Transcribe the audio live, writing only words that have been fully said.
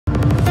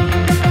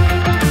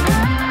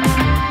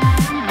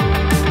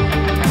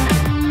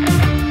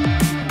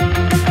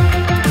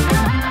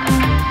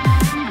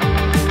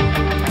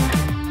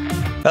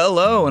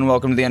Hello and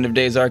welcome to the End of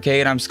Days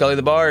Arcade. I'm Skully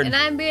the Bard. And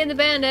I'm Bean the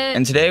Bandit.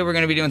 And today we're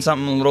going to be doing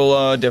something a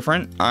little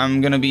different. I'm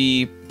going to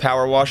be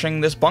power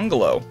washing this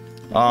bungalow.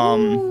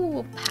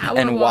 Ooh, power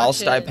and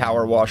whilst I washing.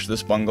 power wash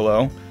this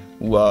bungalow,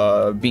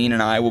 Bean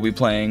and I will be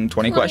playing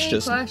 20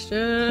 questions.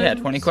 Yeah,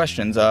 20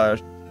 questions. We're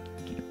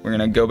going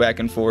to go back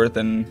and forth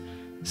and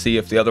see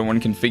if the other one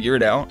can figure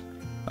it out.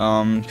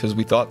 Because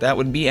we thought that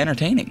would be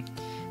entertaining.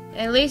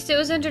 At least it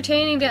was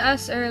entertaining to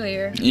us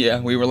earlier.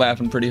 Yeah, we were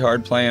laughing pretty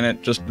hard playing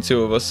it, just the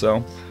two of us,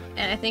 so.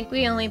 And I think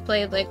we only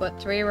played like,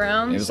 what, 3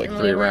 rounds? It was like and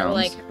 3 we rounds.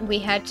 Like, we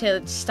had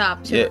to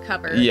stop to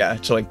recover. Yeah,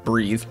 to like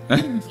breathe.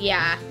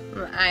 Yeah,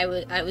 I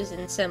was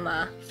in some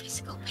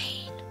physical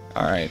pain.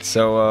 Alright,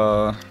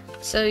 so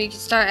So you can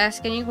start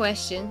asking your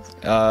questions.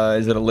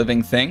 is it a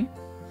living thing?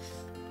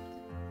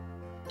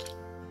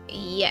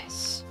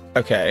 Yes.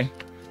 Okay.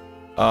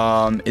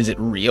 Is it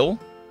real?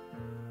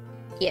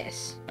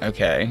 Yes.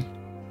 Okay.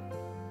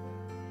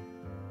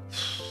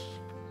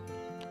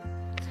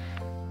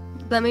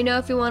 Let me know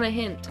if you want a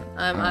hint.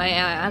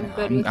 I'm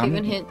good with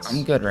giving hints.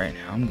 I'm good right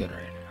now.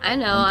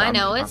 I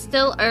know. It's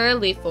still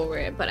early for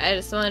it, but I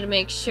just wanted to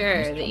make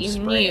sure that you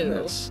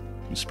knew.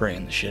 I'm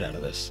spraying the shit out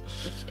of this.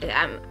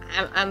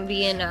 I'm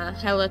being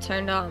hella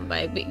turned on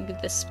by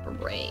the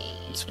spray.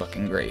 It's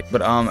fucking great.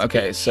 But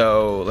okay,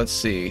 so let's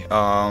see. It's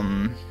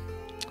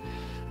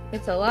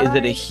a lot. Is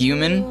it a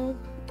human?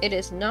 It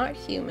is not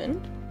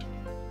human.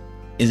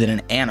 Is it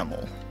an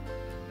animal?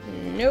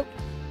 Nope,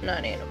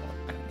 not animal.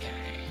 Okay.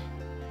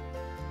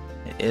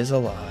 It is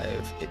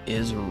alive. It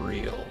is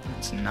real.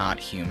 It's not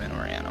human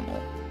or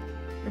animal.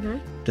 Mhm.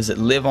 Does it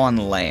live on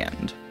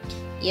land?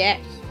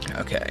 Yes.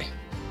 Okay.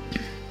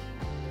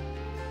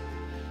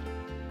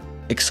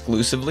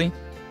 Exclusively?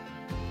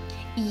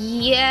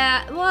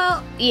 Yeah.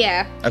 Well.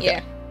 Yeah. Okay.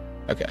 Yeah.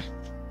 Okay.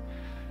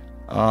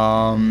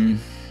 How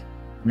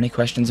many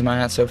questions am I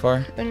at so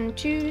far? 1,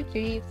 2,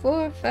 3,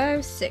 4,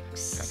 5,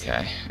 6.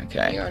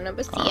 Okay. You're on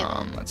number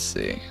 7. Let's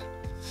see.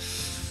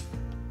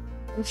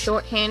 I'm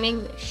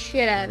shorthanding the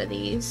shit out of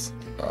these.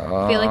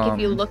 I feel like if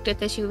you looked at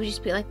this, you would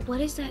just be like, "What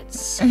is that?"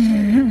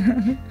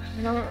 I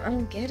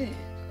don't get it.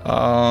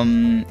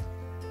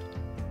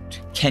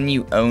 Can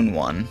you own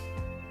one?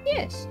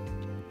 Yes.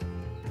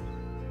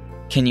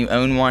 Can you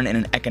own one in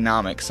an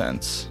economic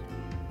sense?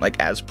 Like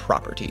as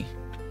property?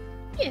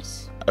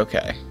 Yes.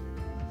 Okay.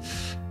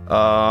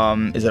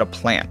 Is it a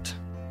plant?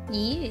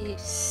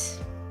 Yes.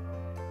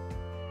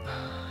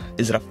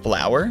 Is it a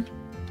flower?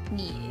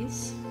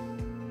 Yes.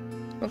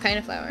 What kind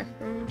of flower?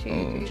 1, 2, 3,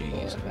 4,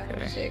 jeez, 5,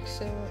 okay. 6,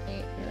 7,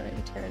 8,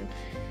 9, 10.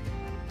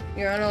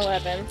 You're on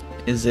 11.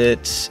 Is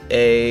it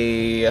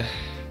a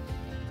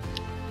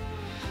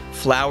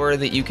flower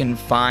that you can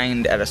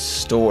find at a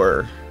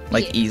store,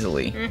 like Yeah.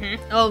 easily? Mm-hmm.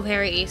 Oh,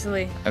 very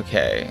easily.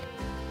 Okay.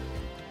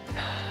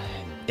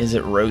 Is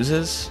it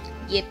roses?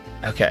 Yep.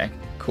 Okay,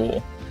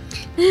 cool.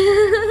 Cool.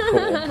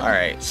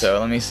 Alright, so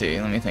let me see.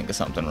 Let me think of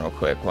something real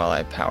quick while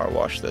I power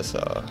wash this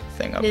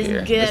thing up This is here.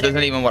 good. This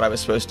isn't even what I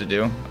was supposed to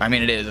do. I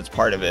mean, it is. It's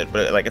part of it,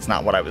 but like, it's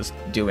not what I was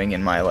doing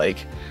in my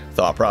like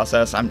thought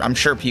process. I'm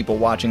sure people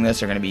watching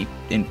this are going to be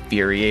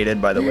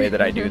infuriated by the way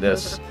that I do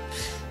this.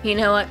 You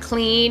know what?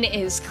 Clean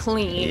is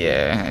clean.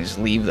 Yeah, I just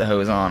leave the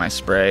hose on. I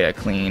spray. I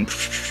clean.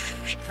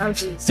 Oh,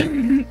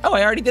 jeez. Oh,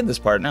 I already did this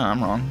part. No,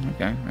 I'm wrong.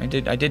 Okay, I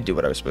did do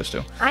what I was supposed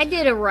to. I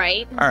did it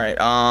right. All right.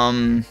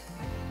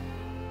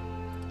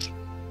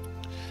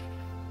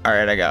 All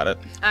right, I got it.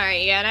 All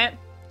right, you got it?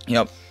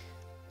 Yep.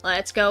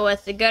 Let's go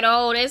with the good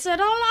old, is it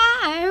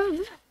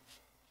alive?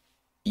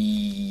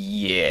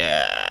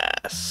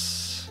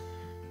 Yes.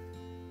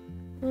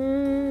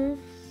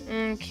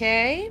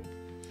 Okay.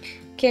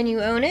 Can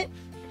you own it?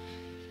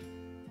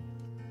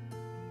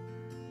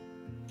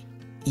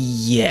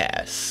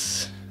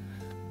 Yes.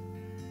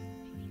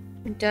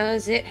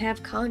 Does it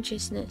have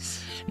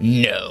consciousness?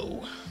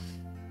 No.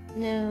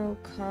 No,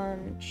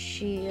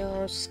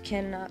 conscious,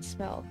 cannot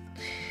smell.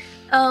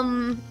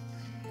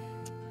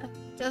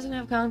 Doesn't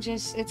have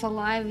conscious, it's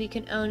alive, you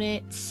can own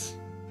it.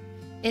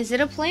 Is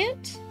it a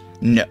plant?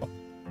 No.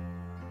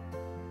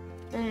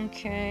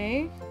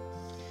 Okay.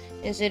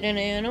 Is it an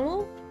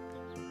animal?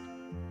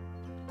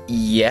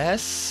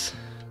 Yes.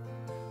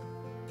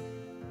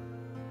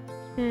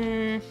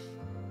 I'm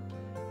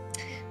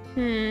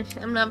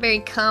not very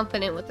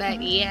confident with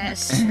that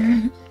yes.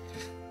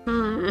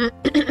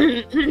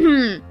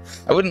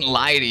 I wouldn't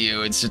lie to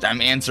you. It's just I'm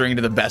answering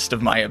to the best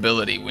of my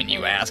ability when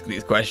you ask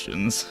these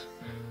questions.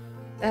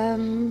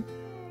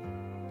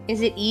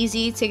 Is it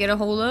easy to get a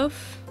hold of?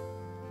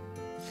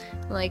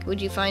 Like,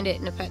 would you find it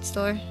in a pet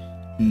store?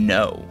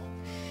 No.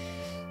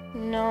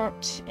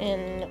 Not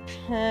in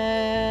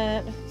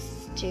pet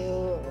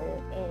store.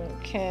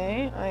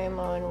 Okay, I am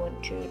on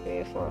 1, 2,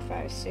 3, 4,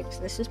 5, 6.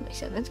 This is my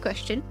 7th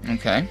question.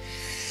 Okay.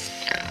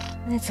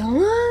 It's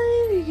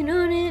alive, you can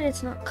own it,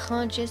 it's not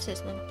conscious,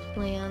 it's not a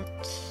plant.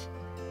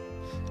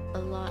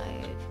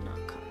 Alive, not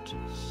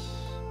conscious.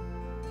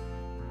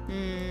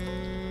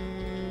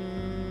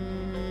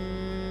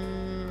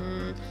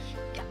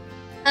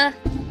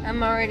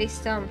 I'm already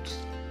stumped.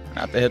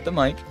 Not to hit the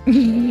mic.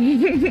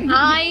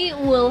 I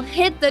will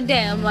hit the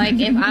damn mic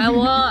if I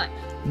want.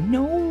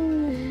 No.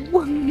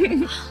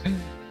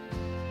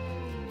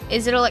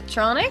 Is it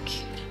electronic?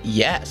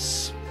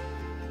 Yes.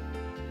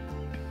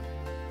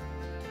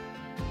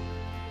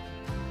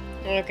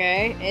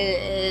 Okay.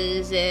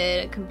 Is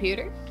it a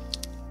computer?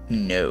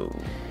 No.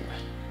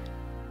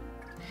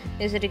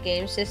 Is it a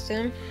game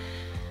system?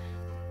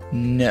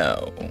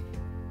 No.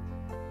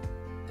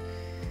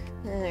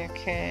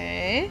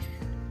 Okay.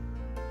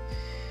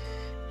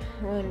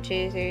 1,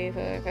 2, 3,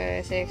 4,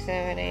 5, 6,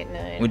 7, 8,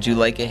 9. Would you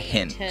like a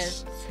hint?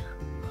 10th.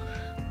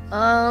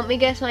 Let me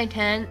guess my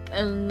 10th,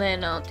 and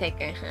then I'll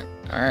take a hint.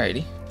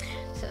 Alrighty.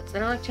 So it's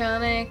an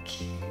electronic,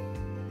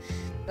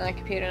 not a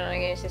computer, not a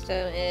game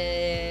system.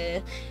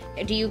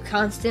 Do you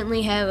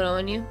constantly have it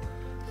on you?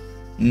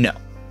 No.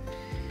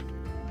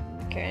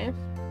 Okay.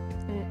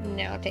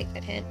 Now I'll take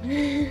that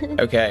hint.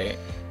 Okay.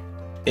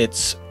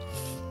 It's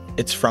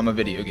from a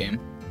video game.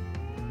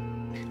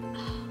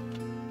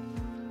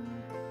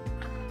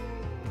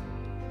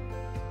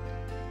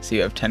 So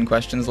you have 10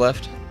 questions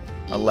left?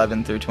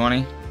 11 through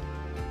 20?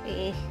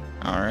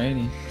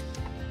 Alrighty.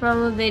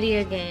 From a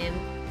video game.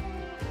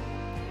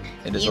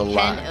 It is a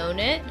lot. You can own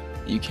it?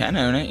 You can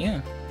own it,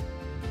 yeah.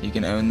 You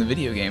can own the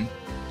video game.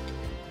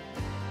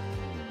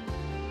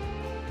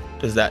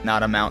 Does that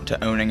not amount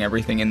to owning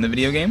everything in the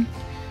video game?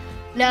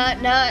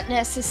 Not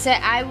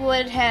necessarily. I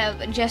would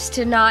have, just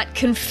to not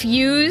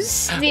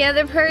confuse the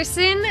other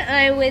person,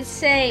 I would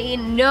say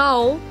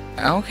no.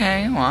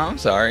 Okay, well, I'm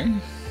sorry.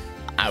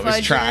 I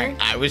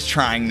was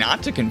trying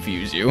not to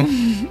confuse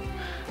you.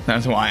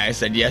 That's why I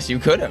said yes, you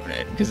could own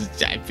it, because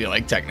I feel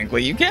like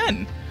technically you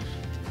can.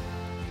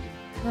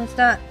 That's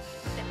not.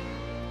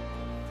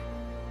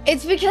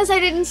 It's because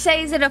I didn't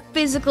say is it a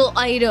physical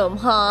item,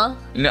 huh?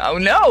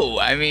 No.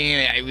 I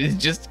mean, I was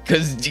just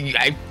because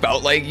I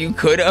felt like you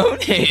could own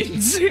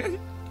it.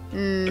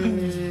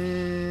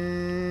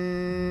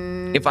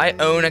 If I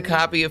own a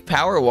copy of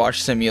Power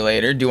Wash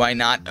Simulator, do I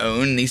not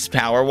own this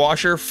Power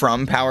Washer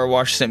from Power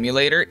Wash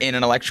Simulator in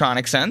an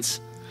electronic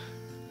sense?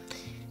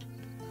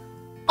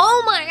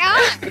 Oh my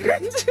god!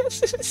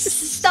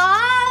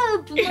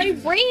 Stop! My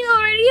brain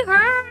already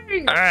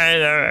hurt!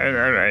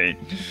 Alright.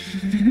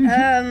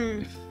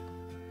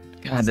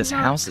 God, this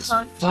house is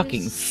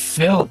fucking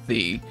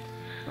filthy.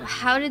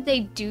 How did they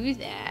do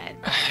that?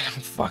 I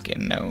don't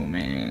fucking know,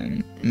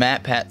 man.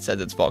 Matt Pat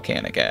says it's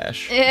volcanic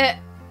ash.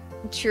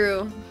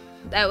 True.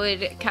 That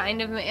would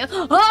kind of make...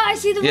 Oh, I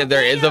see the volcano! Yeah,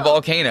 there is a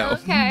volcano.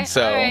 Okay,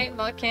 so, alright.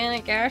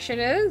 Volcanic ash it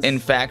is. In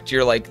fact,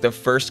 you're like the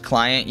first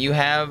client you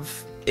have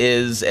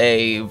is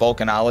a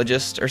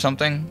volcanologist or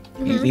something.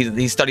 Mm-hmm.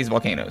 He studies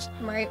volcanoes.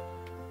 Right.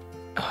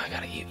 Oh, I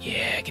gotta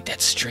get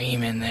that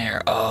stream in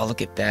there. Oh,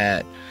 look at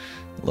that.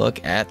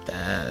 Look at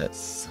that.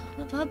 Son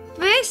of a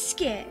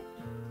biscuit.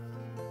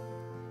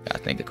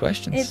 Gotta think of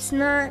questions. It's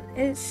not.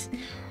 It's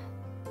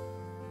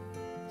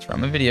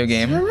from a video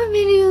game. From a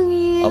video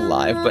game.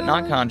 Alive but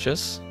not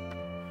conscious.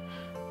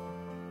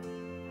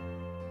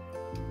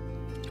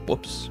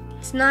 Whoops.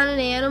 It's not an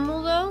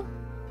animal though.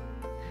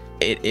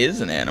 It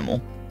is an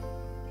animal.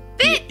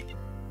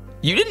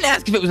 You didn't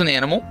ask if it was an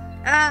animal.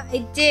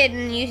 I did,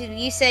 and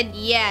you said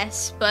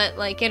yes, but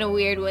like in a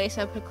weird way,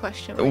 so I put a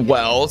question mark.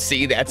 Well,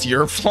 see, that's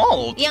your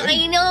fault. Yeah,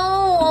 I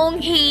know.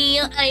 Okay,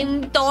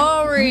 I'm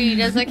sorry.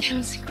 Does that count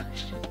as a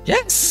question?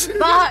 Yes.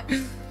 Fuck.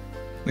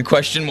 The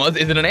question was,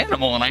 is it an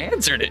animal? And I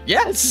answered it.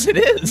 Yes, it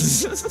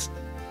is.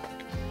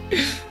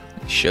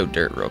 Show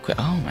dirt real quick.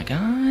 Oh my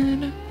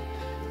god.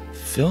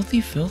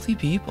 Filthy, filthy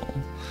people.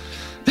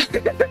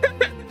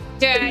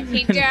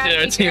 Dirty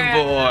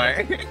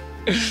boy.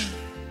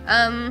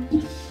 I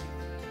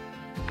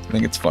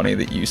think it's funny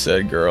that you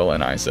said girl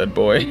and I said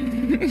boy.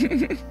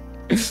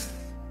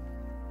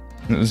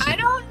 I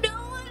don't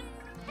know.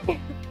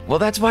 Well,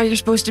 that's why you're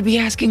supposed to be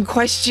asking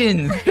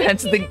questions.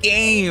 That's the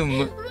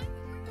game.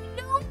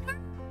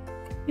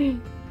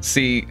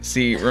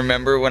 See,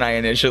 remember when I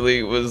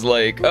initially was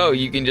like, oh,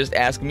 you can just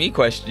ask me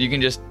questions. You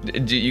can just,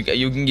 you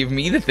can give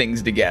me the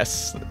things to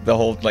guess the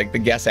whole, like the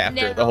guess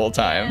after the whole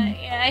time.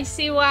 Yeah, I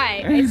see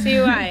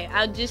why.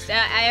 I'll just,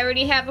 I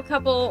already have a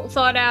couple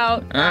thought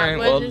out. All right,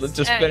 well, let's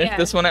just finish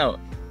this one out.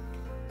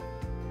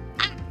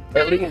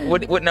 At least,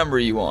 what number are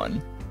you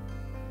on?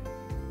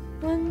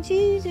 1,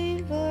 2,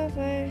 3, 4,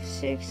 5,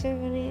 6,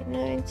 7, 8,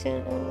 9,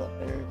 10,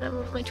 11. I'm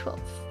on my 12th.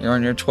 You're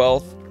on your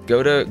 12th.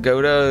 Go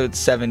to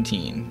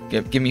 17.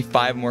 Give me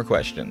 5 more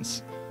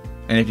questions,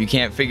 and if you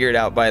can't figure it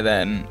out by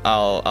then,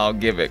 I'll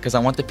give it, because I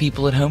want the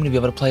people at home to be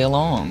able to play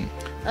along.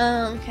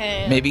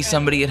 Okay. Maybe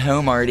somebody at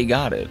home already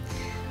got it.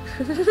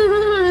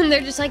 And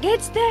they're just like,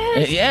 it's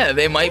this. Yeah,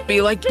 they might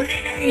be like,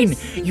 Bean,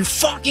 you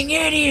fucking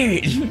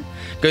idiot.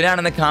 Go down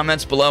in the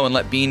comments below and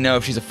let Bean know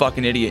if she's a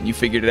fucking idiot and you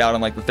figured it out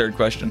on like the 3rd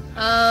question.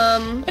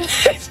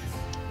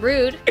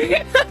 Rude.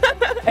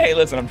 Hey,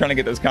 listen, I'm trying to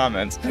get those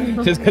comments.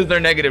 Just because they're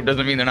negative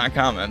doesn't mean they're not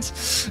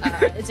comments.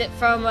 Is it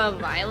from a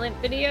violent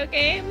video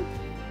game?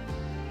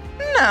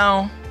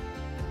 No.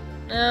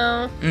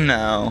 No.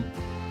 No.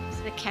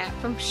 Is it a cat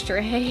from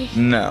Stray?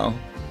 No.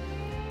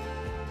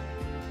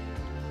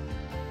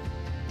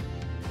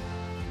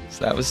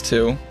 So that was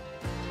 2.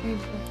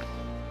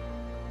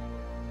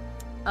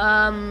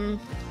 Not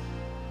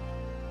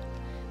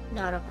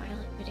a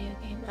violent video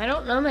game. I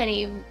don't know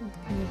many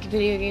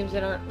video games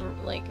that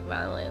aren't like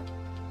violent.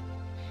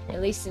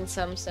 At least in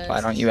some sense.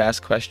 Why don't you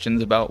ask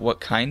questions about what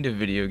kind of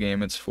video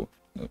game it's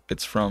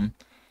from,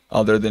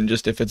 other than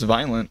just if it's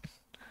violent?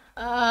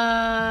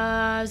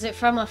 Is it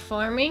from a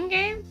farming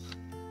game?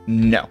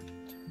 No.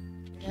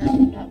 No,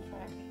 not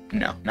farming.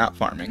 No, not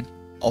farming.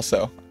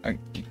 Also,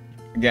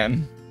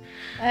 again,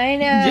 I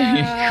know.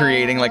 you're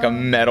creating like a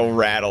metal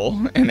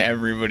rattle in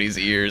everybody's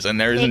ears,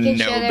 and there's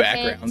no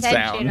background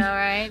sound. All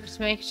right, just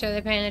making sure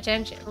they're paying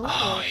attention. Ooh,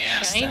 oh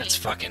yes, shiny. that's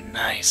fucking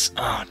nice.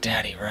 Oh,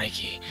 Daddy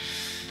Reiki.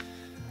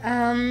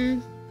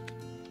 Oh,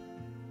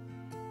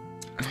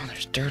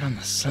 there's dirt on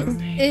the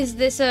side. Is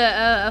this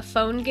a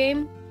phone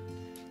game?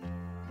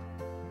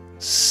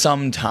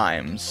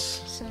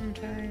 Sometimes.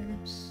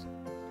 Sometimes.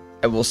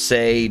 I will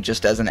say,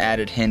 just as an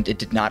added hint, it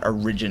did not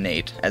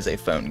originate as a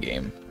phone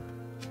game.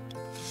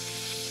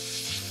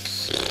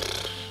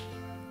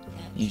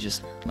 You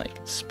just, like,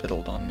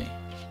 spittled on me.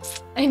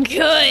 I'm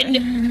good.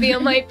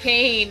 Feel my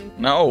pain.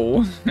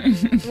 No.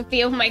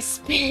 Feel my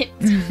spit.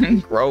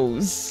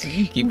 Gross.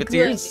 Keep it to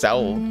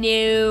yourself.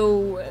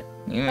 No.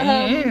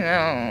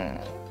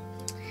 Get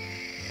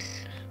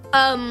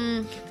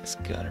this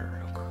gutter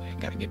real quick.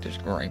 Gotta get this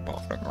grape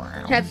off the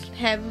ground.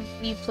 Have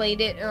you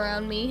played it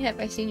around me? Have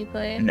I seen you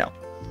play it? No.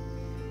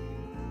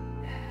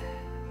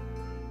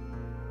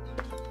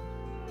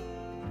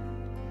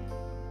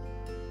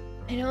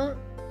 I don't know.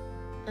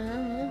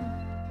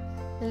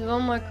 There's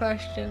one more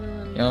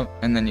question. Yep,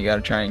 and then you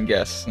gotta try and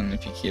guess, and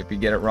if you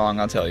get it wrong,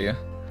 I'll tell you.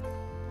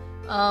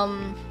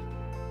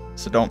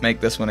 So don't make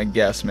this one a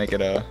guess, make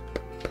it a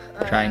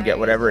try and get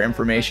whatever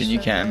information you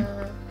can.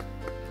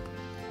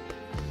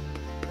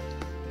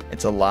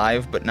 It's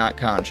alive but not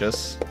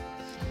conscious.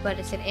 But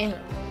it's an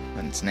animal.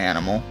 And it's an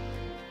animal.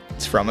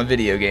 It's from a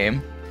video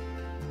game.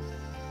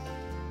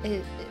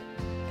 And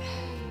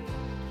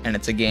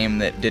it's a game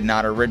that did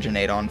not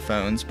originate on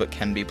phones but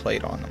can be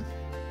played on them.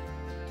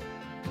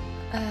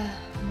 Oh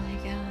my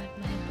god,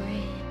 my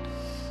brain.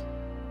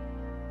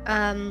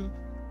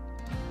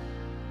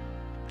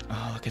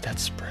 Oh, look at that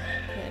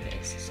spread. That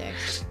is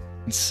sexy.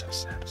 It's so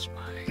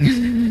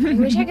satisfying. I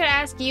wish I could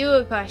ask you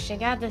a question.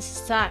 God, this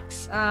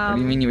sucks. What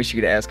do you mean you wish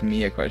you could ask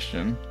me a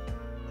question?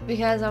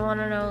 Because I want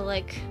to know,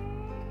 like,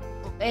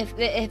 if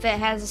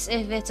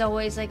it's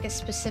always like a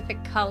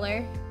specific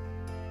color.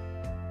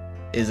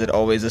 Is it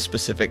always a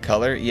specific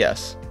color?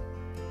 Yes.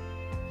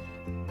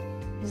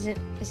 Is it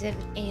an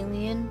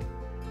alien?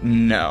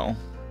 No.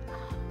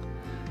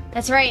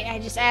 That's right. I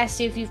just asked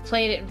you if you've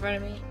played it in front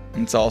of me.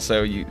 It's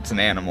also it's an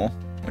animal,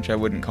 which I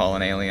wouldn't call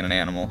an alien an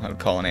animal. I would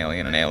call an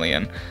alien an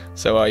alien.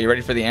 So, you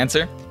ready for the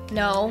answer?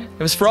 No.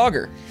 It was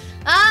Frogger.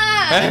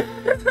 Ah!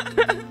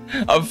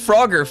 Of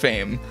Frogger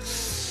fame.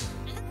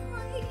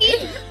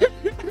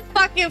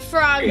 Fucking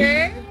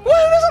Frogger. Who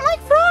doesn't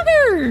like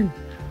Frogger?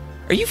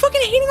 Are you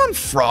fucking hating on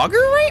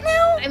Frogger right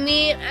now? I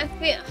mean, I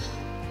feel...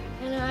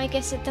 I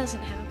guess it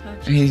doesn't have a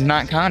conscience. He's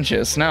not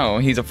conscious, no.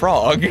 He's a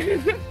frog.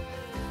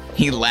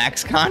 He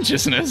lacks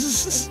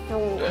consciousness.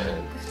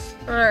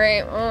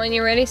 Alright, well, when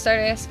you're ready, start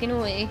asking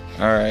away.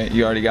 Alright,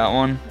 you already got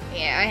one?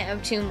 Yeah, I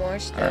have 2 more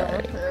still.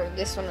 Alright.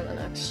 This one and the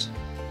next.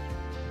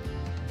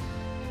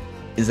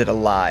 Is it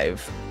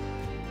alive?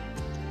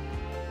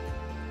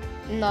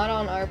 Not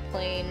on our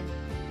plane.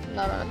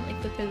 Not on,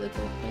 like, the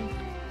physical plane.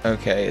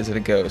 Okay, is it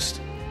a ghost?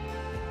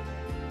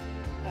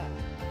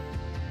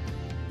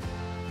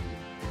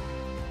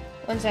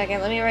 One second,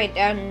 let me write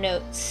down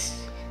notes.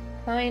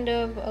 Kind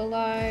of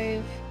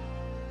alive.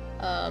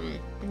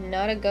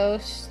 Not a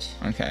ghost.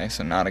 Okay,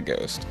 so not a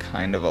ghost.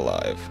 Kind of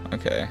alive.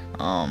 Okay.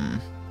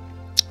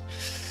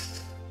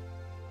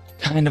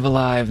 Kind of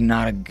alive,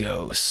 not a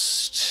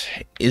ghost.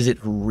 Is it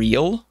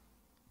real?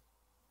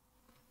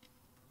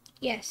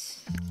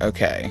 Yes.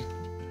 Okay.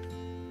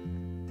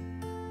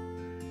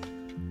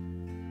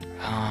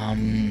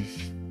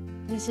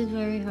 This is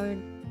very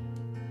hard.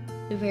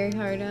 Very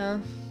hard,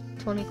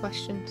 20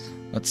 questions.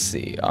 Let's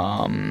see.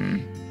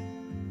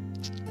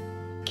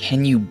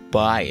 Can you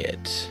buy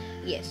it?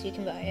 Yes, you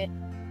can buy it.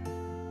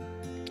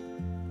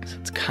 So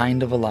it's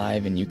kind of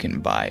alive and you can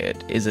buy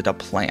it. Is it a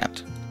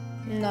plant?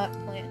 Not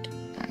plant.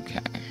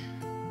 Okay.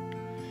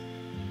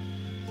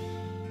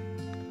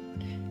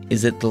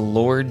 Is it the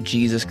Lord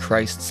Jesus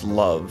Christ's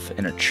love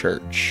in a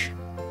church?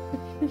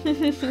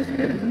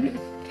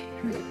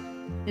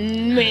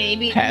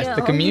 Maybe. Pass no.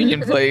 the communion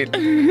plate.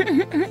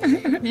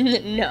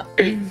 No.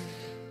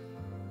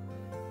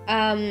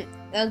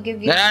 I'll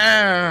give you. No.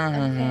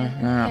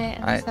 Okay,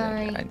 I'm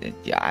sorry.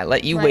 I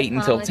let you My wait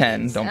until apologies.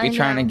 10. Don't be I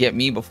trying to know. get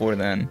me before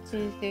then.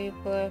 2, 3,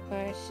 4,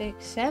 5,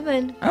 6,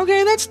 7.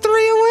 Okay, that's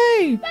 3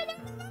 away.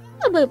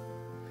 Oh,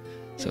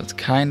 So it's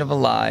kind of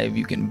alive.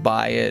 You can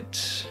buy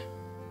it.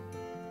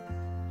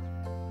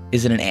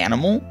 Is it an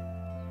animal?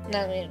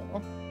 not an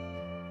animal.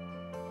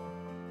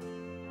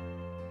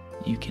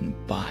 You can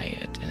buy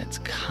it, and it's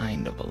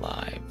kind of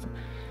alive.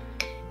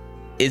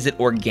 Is it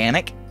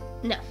organic?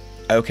 No.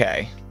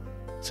 Okay.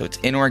 So it's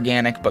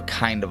inorganic but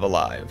kind of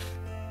alive.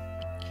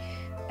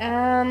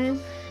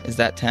 Is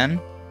that 10?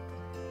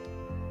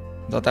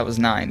 I thought that was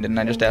 9. Didn't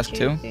I just ask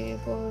 2? 3,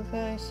 4,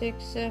 5,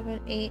 6, 7,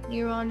 8.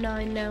 You're on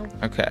 9 now.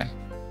 Okay.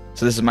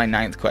 So this is my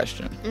 9th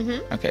question.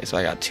 Mm-hmm. Okay, so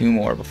I got 2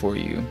 more before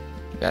you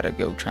gotta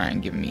go try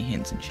and give me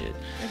hints and shit.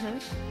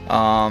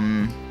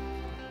 Mm-hmm.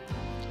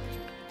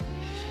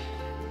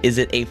 Is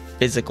it a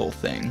physical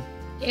thing?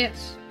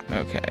 Yes.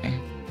 Okay.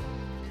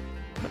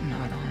 But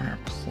not on our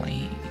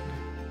plane.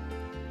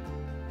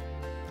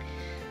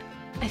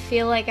 I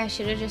feel like I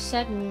should have just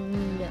said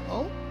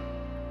no.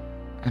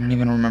 I don't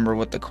even remember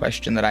what the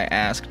question that I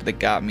asked that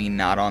got me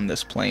not on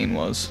this plane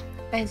was.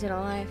 Is it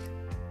alive?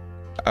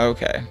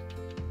 Okay.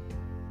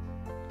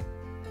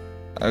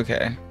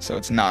 Okay, so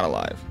it's not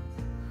alive.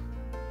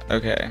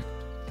 Okay.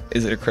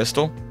 Is it a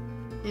crystal?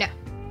 No.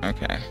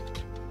 Okay.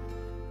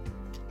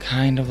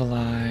 Kind of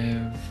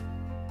alive.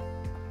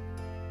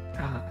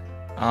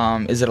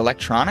 God. Is it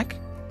electronic?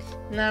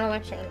 Not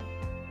electronic.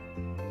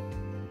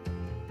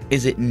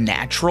 Is it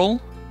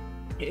natural?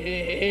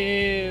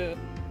 Ew.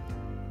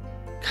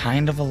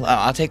 Kind of alive.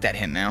 I'll take that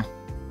hint now.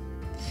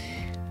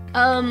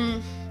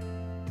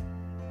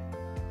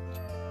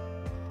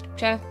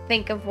 Try to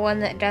think of one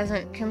that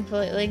doesn't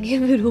completely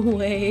give it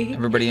away.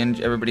 Everybody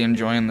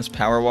enjoying this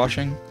power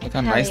washing? Look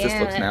how nice this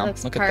looks now.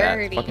 Looks Look party.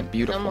 at that. Fucking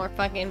beautiful. No more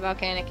fucking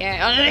volcanic You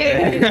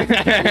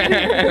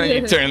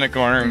turn the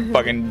corner and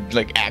fucking,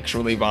 like,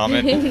 actually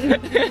vomit.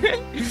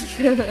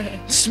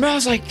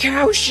 Smells like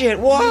cow shit.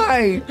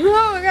 Why?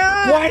 Oh my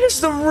god. Why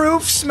does the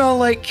roof smell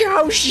like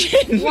cow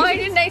shit? Why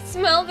didn't I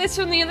smell this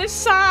from the other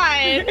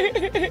side?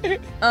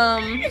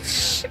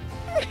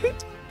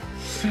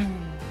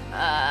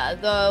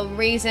 The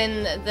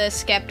reason the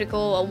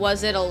skeptical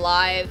was it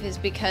alive is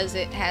because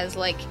it has,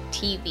 like,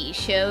 TV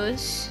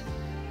shows,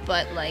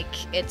 but,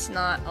 like, it's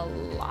not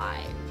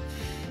alive.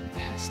 It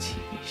has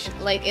TV shows.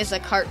 Like, it's a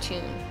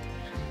cartoon.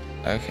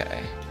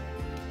 Okay.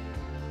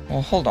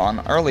 Well, hold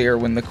on. Earlier,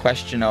 when the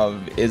question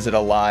of is it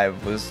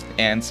alive was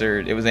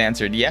answered, it was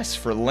answered yes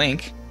for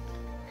Link.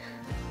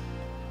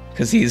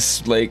 Because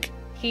he's, like,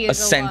 He a is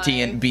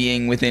sentient alive.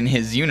 being within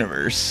his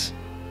universe.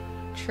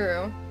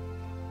 True.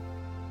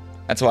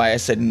 That's why I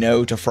said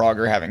no to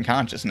Frogger having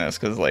consciousness,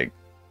 because, like,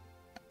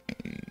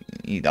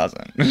 he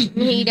doesn't.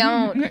 He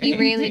don't. He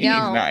really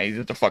don't. He's not. He's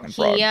just a fucking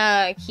frog.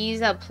 He's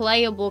a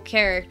playable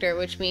character,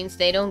 which means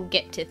they don't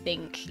get to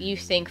think. You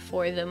think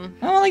for them.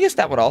 Well, I guess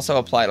that would also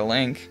apply to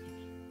Link.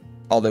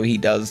 Although he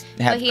does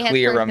have But he has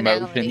clear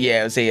personality. emotion. Yeah,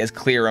 I would say he has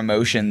clear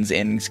emotions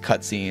in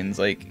cutscenes.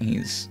 Like,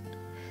 he's...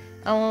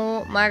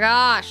 Oh my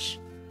gosh.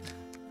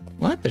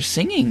 What? They're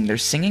singing. They're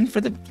singing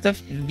for the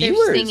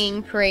viewers. They're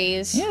singing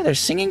praise. Yeah, they're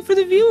singing for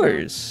the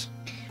viewers.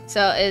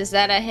 So is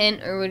that a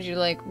hint, or would you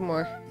like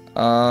more?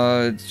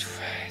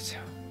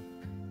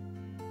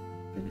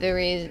 There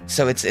is.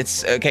 So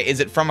it's okay.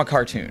 Is it from a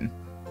cartoon?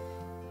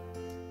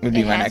 Would be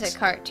It my has next. a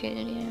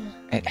cartoon,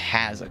 yeah. It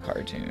has a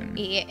cartoon.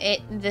 Yeah,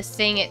 the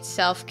thing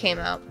itself came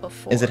out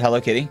before. Is it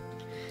Hello Kitty?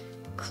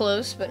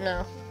 Close, but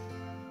no.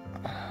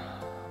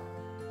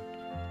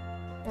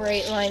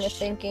 Right line of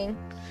thinking.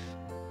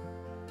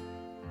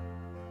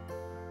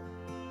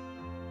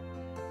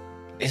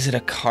 Is it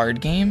a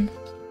card game?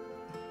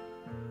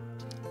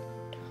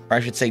 Or I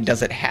should say,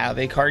 does it have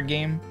a card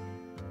game?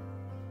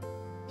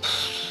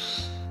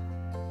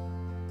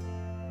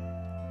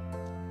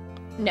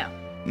 No.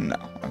 No.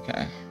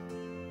 Okay.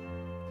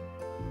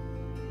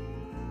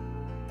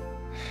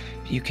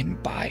 You can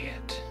buy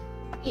it.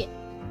 Yeah.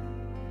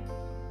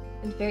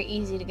 It's very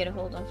easy to get a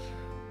hold of.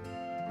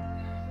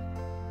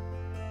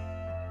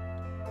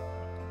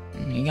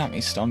 You got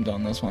me stumped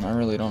on this one. I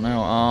really don't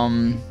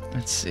know.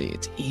 Let's see.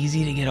 It's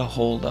easy to get a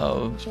hold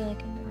of. Would you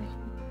like a number?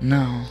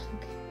 No.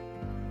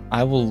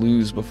 I will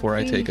lose before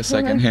I take a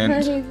second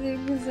hint.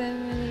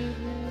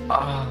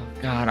 Oh,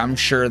 God. I'm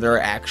sure there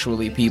are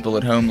actually people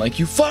at home like,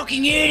 you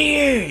fucking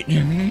idiot!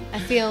 I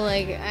feel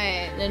like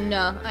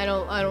no, I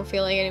don't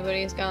feel like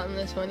anybody's gotten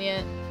this one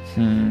yet.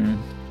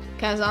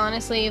 Cause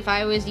honestly, if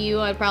I was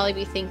you, I'd probably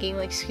be thinking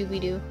like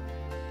Scooby-Doo.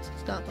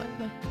 It's not like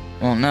that.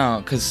 Well,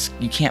 no, because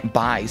you can't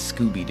buy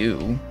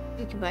Scooby-Doo.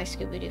 You can buy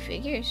Scooby-Doo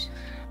figures.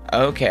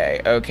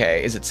 Okay,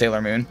 okay. Is it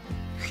Sailor Moon?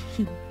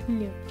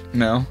 No.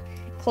 No.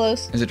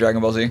 Close. Is it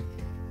Dragon Ball Z?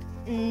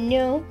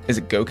 No. Is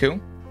it Goku?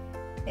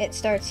 It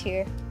starts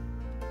here.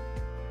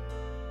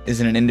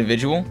 Is it an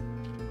individual?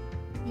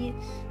 Yes.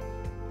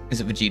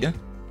 Is it Vegeta?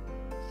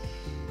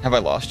 Have I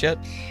lost yet?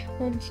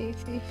 1, 2,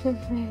 3, 4,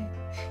 5.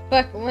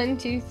 Fuck, 1,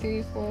 2,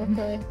 3, 4,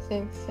 5,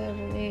 6,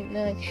 7, 8,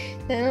 9,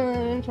 10,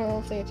 11,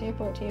 12, 13,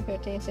 14,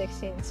 15,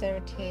 16,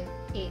 17,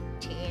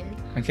 18.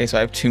 Okay, so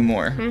I have 2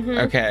 more. Mhm.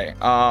 Okay,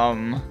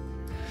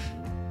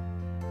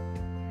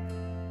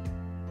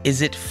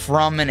 is it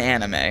from an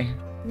anime?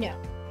 No.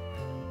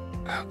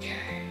 Okay.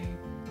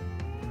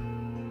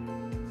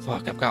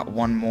 Fuck, I've got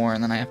 1 more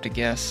and then I have to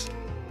guess.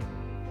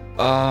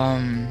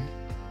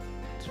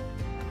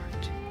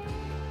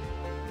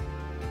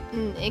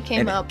 It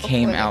came out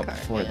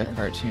before the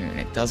cartoon.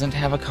 It doesn't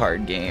have a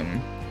card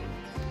game.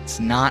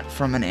 It's not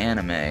from an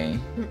anime.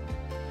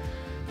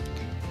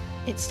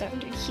 It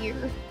started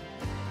here.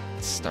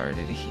 It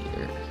started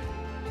here.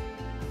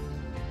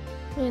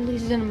 And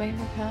this is in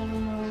America. I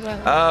don't know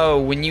about.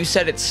 Oh, when you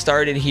said it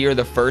started here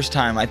the first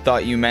time, I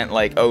thought you meant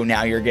like, oh,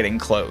 now you're getting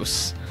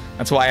close.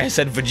 That's why I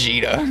said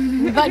Vegeta.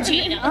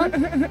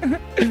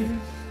 Vegeta.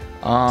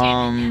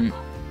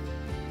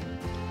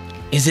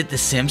 Is it The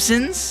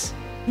Simpsons?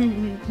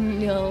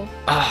 No.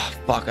 Oh,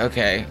 fuck.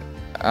 Okay.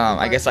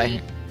 I guess I.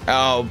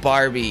 Oh,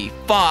 Barbie.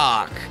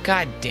 Fuck.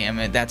 God damn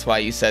it. That's why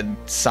you said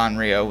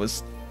Sanrio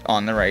was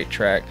on the right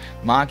track.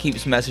 Ma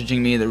keeps messaging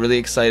me. They're really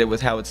excited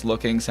with how it's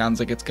looking. Sounds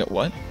like it's got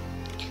what?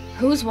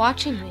 Who's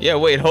watching me? Yeah,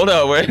 wait, hold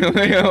on,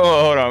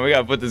 hold on. We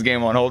gotta put this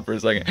game on hold for a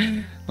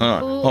second.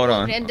 Hold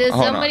on. And does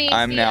somebody see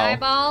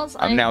eyeballs?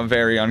 I'm now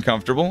very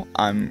uncomfortable.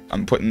 I'm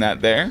putting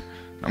that there.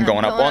 I'm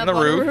going up on the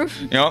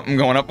roof. Yep, I'm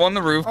going up on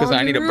the roof because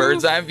I need a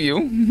bird's eye view.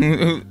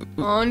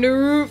 On the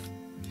roof.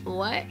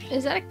 What?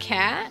 Is that a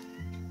cat?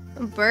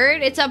 A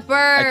bird? It's a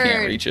bird. I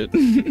can't reach it.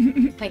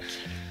 Like.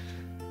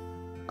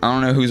 I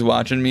don't know who's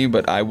watching me,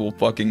 but I will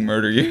fucking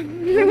murder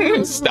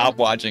you. Stop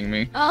watching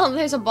me. Oh,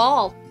 there's a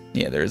ball.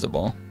 Yeah, there is a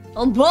ball.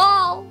 A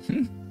ball.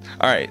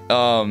 All right.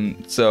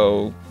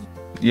 So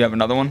you have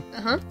another one?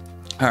 Uh-huh.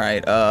 All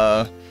right.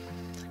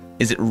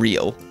 Is it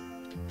real?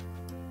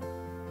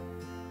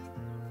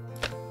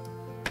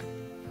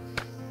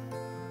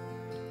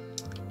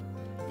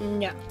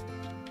 No.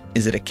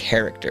 Is it a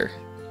character?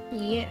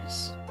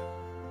 Yes.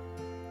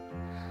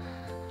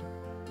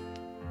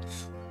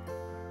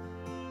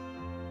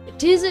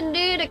 It is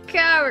indeed a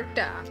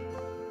character.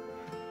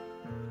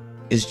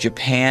 Is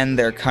Japan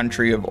their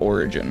country of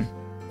origin?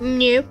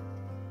 No.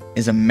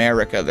 Is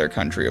America their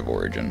country of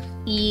origin?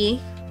 Yeah.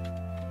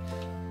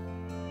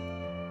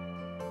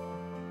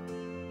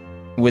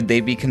 Would they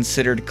be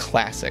considered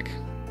classic?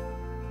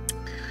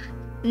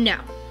 No.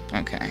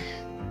 Okay.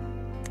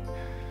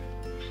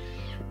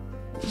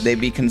 Would they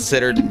be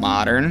considered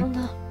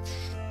modern?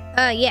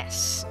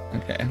 Yes.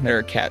 Okay, there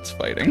are cats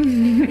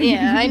fighting.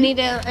 Yeah, I need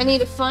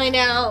to find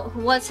out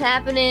what's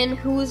happening,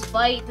 who's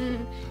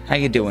fighting. How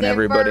you doing,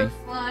 everybody?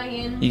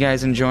 Flying. You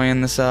guys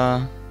enjoying this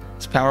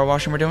this power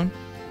washing we're doing?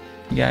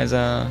 You guys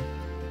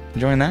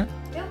enjoying that?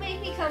 Don't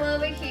make me come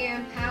over here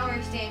and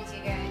power stance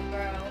you guys,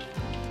 bro.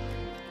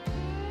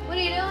 What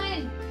are you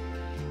doing?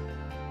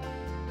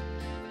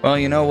 Well,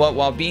 you know what?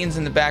 While Bean's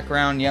in the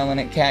background yelling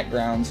at cat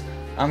grounds,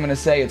 I'm gonna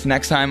say it's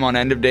next time on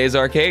End of Days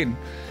Arcade.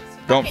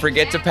 Don't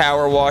forget to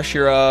power wash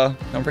your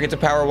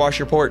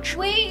porch.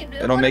 Wait,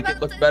 it'll make it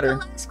look better.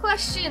 The last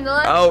question.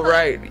 Oh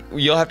right,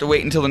 you'll have to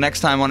wait until the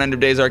next time on End of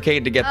Days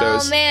Arcade to get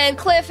those. Oh man,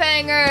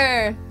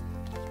 cliffhanger.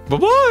 Bye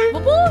bye. Bye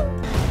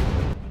bye.